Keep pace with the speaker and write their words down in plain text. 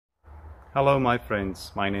Hello my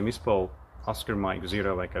friends, my name is Paul, Oscar Mike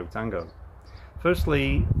Zero Echo Tango.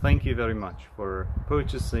 Firstly, thank you very much for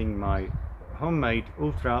purchasing my homemade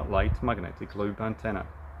ultra-light magnetic loop antenna.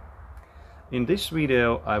 In this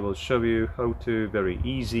video I will show you how to very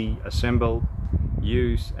easy assemble,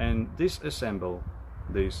 use and disassemble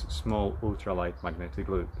this small ultralight magnetic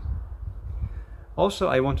loop. Also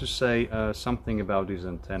I want to say something about this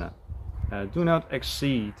antenna. Do not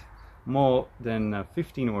exceed more than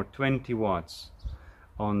 15 or 20 watts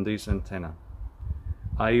on this antenna.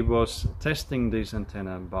 I was testing this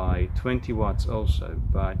antenna by 20 watts also,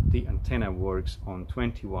 but the antenna works on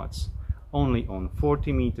 20 watts, only on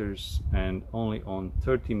 40 meters and only on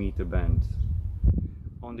 30 meter band.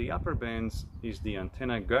 On the upper bands is the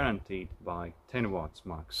antenna guaranteed by 10 watts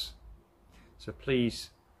max. So please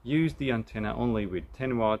use the antenna only with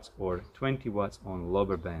 10 watts or 20 watts on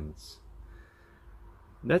lower bands.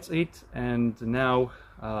 That's it, and now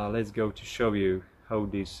let's go to show you how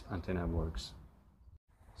this antenna works.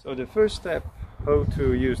 So the first step how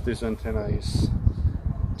to use this antenna is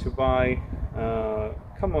to buy a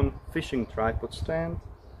common fishing tripod stand.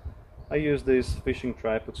 I use this fishing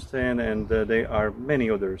tripod stand, and there are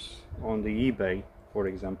many others on the eBay, for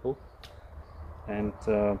example. And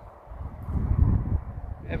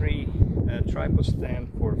every tripod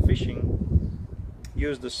stand for fishing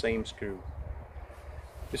use the same screw.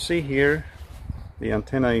 You see here the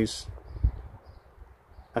antenna is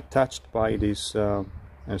attached by this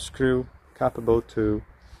screw capable to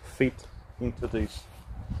fit into this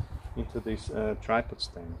tripod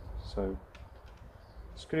stand. So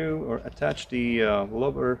screw or attach the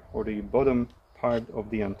lower or the bottom part of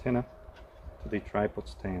the antenna to the tripod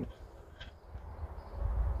stand.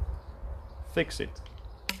 Fix it.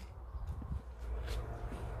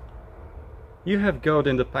 You have got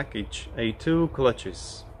in the package two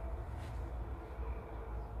clutches.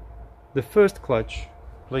 The first clutch,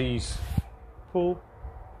 please pull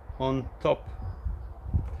on top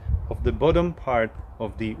of the bottom part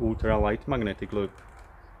of the ultralight magnetic loop.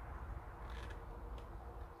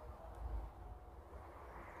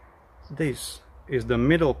 This is the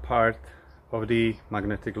middle part of the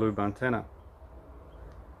magnetic loop antenna.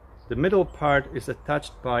 The middle part is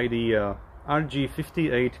attached by the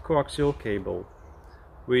RG58 coaxial cable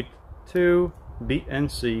with two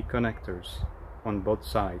BNC connectors on both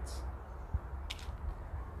sides.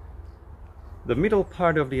 The middle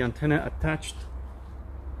part of the antenna attached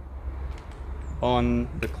on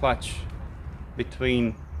the clutch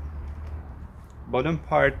between bottom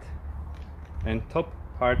part and top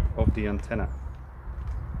part of the antenna.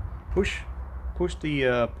 Push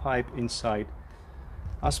the pipe inside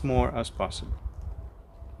as more as possible.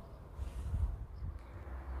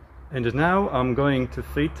 And now I'm going to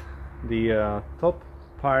fit the top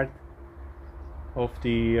part of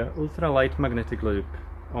the ultralight magnetic loop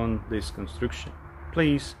on this construction.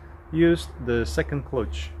 Please use the second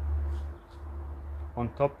clutch on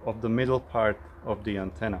top of the middle part of the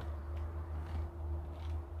antenna.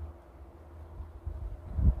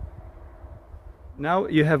 Now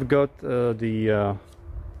you have got the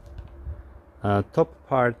top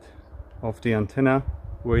part of the antenna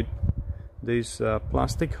with this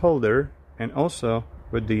plastic holder and also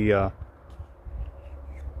with the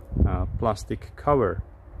plastic cover.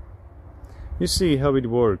 You see how it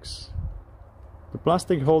works. The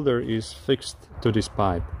plastic holder is fixed to this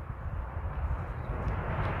pipe.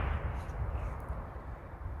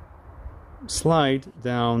 Slide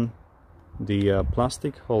down the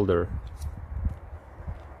plastic holder.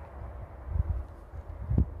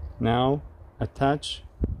 Now attach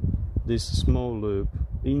this small loop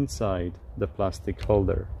inside the plastic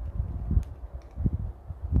holder.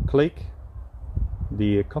 Click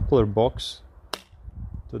the coupler box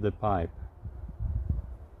to the pipe.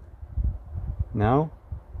 Now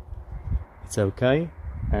it's okay,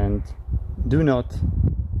 and do not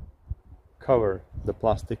cover the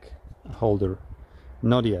plastic holder,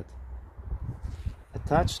 not yet.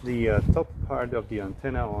 Attach the top part of the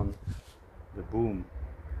antenna on the boom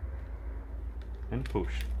and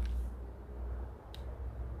push.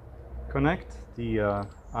 Connect the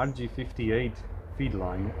RG58 feed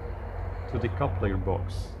line to the coupler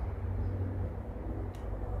box.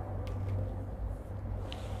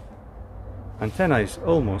 Antenna is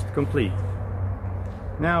almost complete.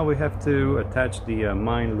 Now we have to attach the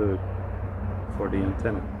mine loop for the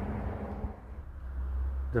antenna.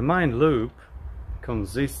 The mine loop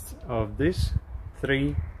consists of these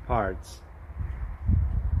three parts.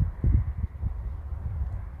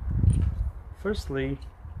 Firstly,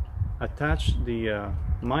 attach the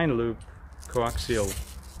mine loop coaxial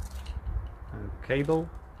cable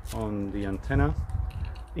on the antenna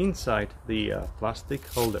inside the plastic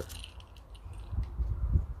holder.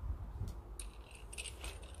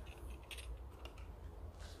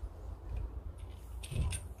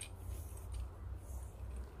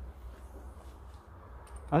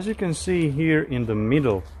 As you can see here in the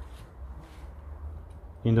middle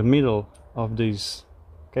of this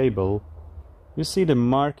cable, you see the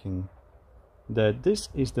marking that this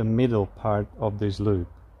is the middle part of this loop.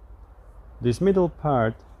 This middle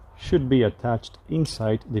part should be attached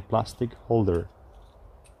inside the plastic holder,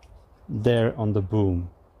 there on the boom.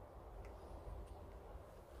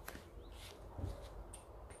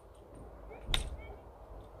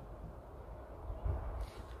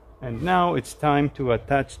 And now it's time to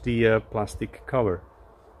attach the plastic cover.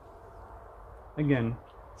 Again,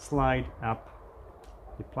 slide up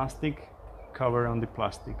the plastic cover on the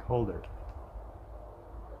plastic holder.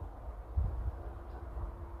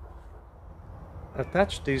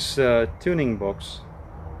 Attach this tuning box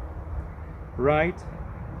right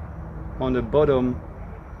on the bottom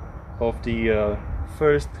of the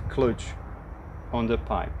first clutch on the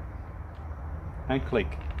pipe and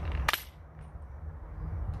click.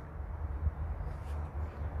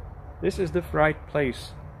 This is the right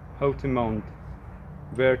place where to mount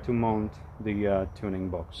the tuning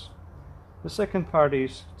box. The second part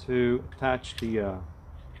is to attach the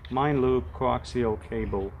main loop coaxial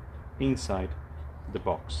cable inside the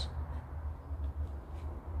box.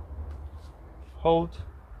 Hold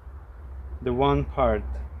the one part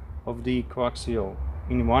of the coaxial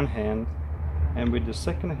in one hand and with the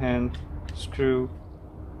second hand screw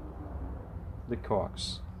the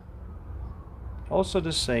coax. Also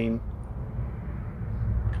the same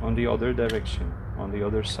on the other direction, on the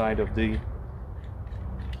other side of the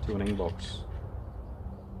tuning box.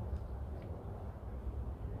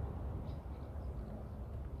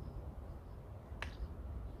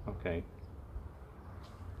 Okay.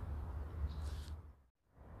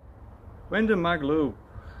 When the mag loop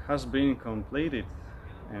has been completed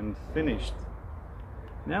and finished,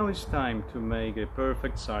 now it's time to make a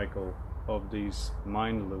perfect cycle of this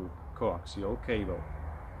main loop coaxial cable.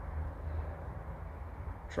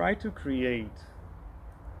 Try to create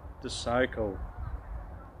the cycle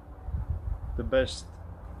the best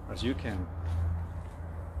as you can.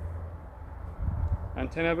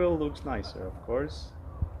 Antenna will look nicer, of course,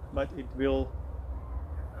 but it will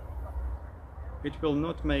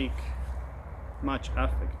not make much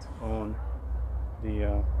effect on the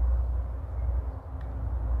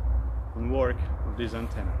on work of this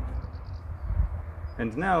antenna.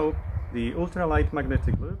 And now the ultralight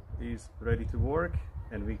magnetic loop is ready to work,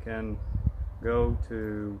 and we can go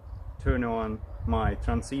to turn on my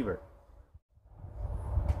transceiver.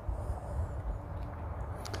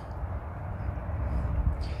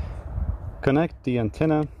 Connect the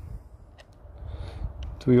antenna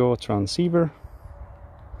to your transceiver,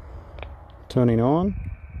 turn it on,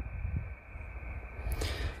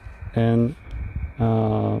 and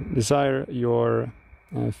desire your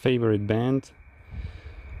favorite band,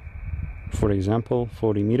 for example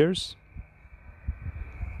 40 meters.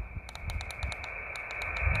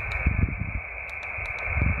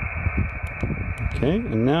 Okay,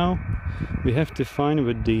 and now we have to find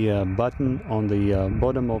with the button on the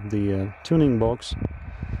bottom of the tuning box,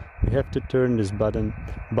 we have to turn this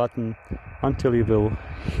button until you will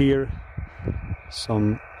hear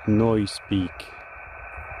some noise peak.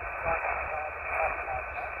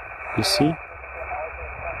 You see?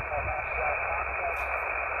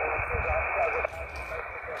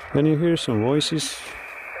 When you hear some voices,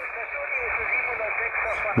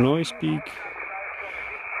 noise peak,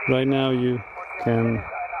 right now you can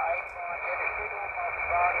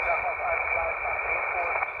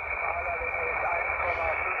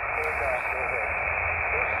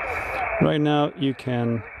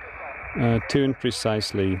tune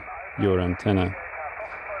precisely your antenna.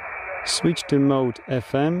 Switch to mode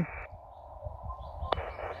FM,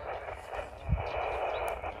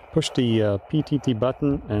 push the PTT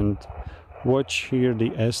button and watch here the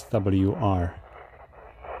SWR.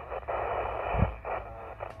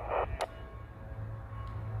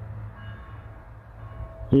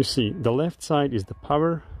 You see, the left side is the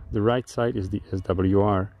power, the right side is the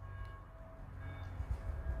SWR.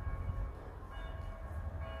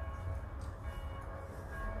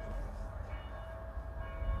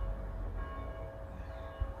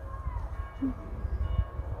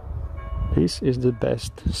 This is the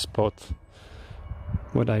best spot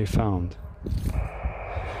what I found.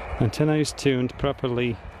 Antenna is tuned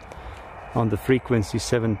properly on the frequency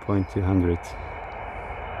 7.200.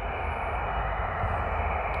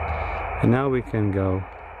 And now we can go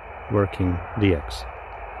working DX.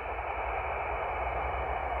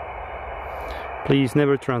 Please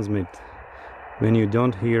never transmit when you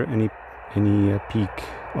don't hear any peak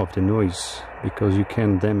of the noise, because you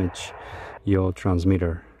can damage your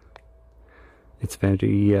transmitter. It's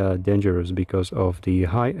very dangerous because of the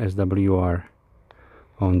high SWR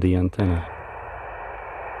on the antenna.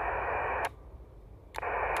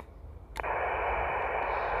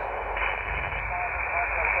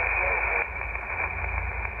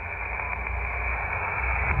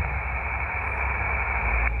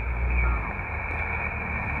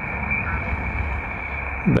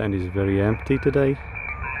 Band is very empty today.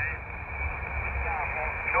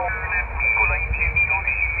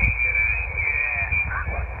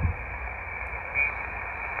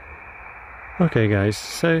 Okay guys,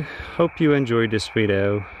 so hope you enjoyed this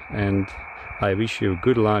video, and I wish you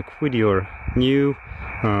good luck with your new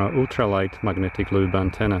ultralight magnetic loop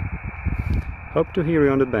antenna. Hope to hear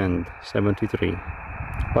you on the band 73.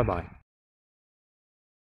 Bye bye.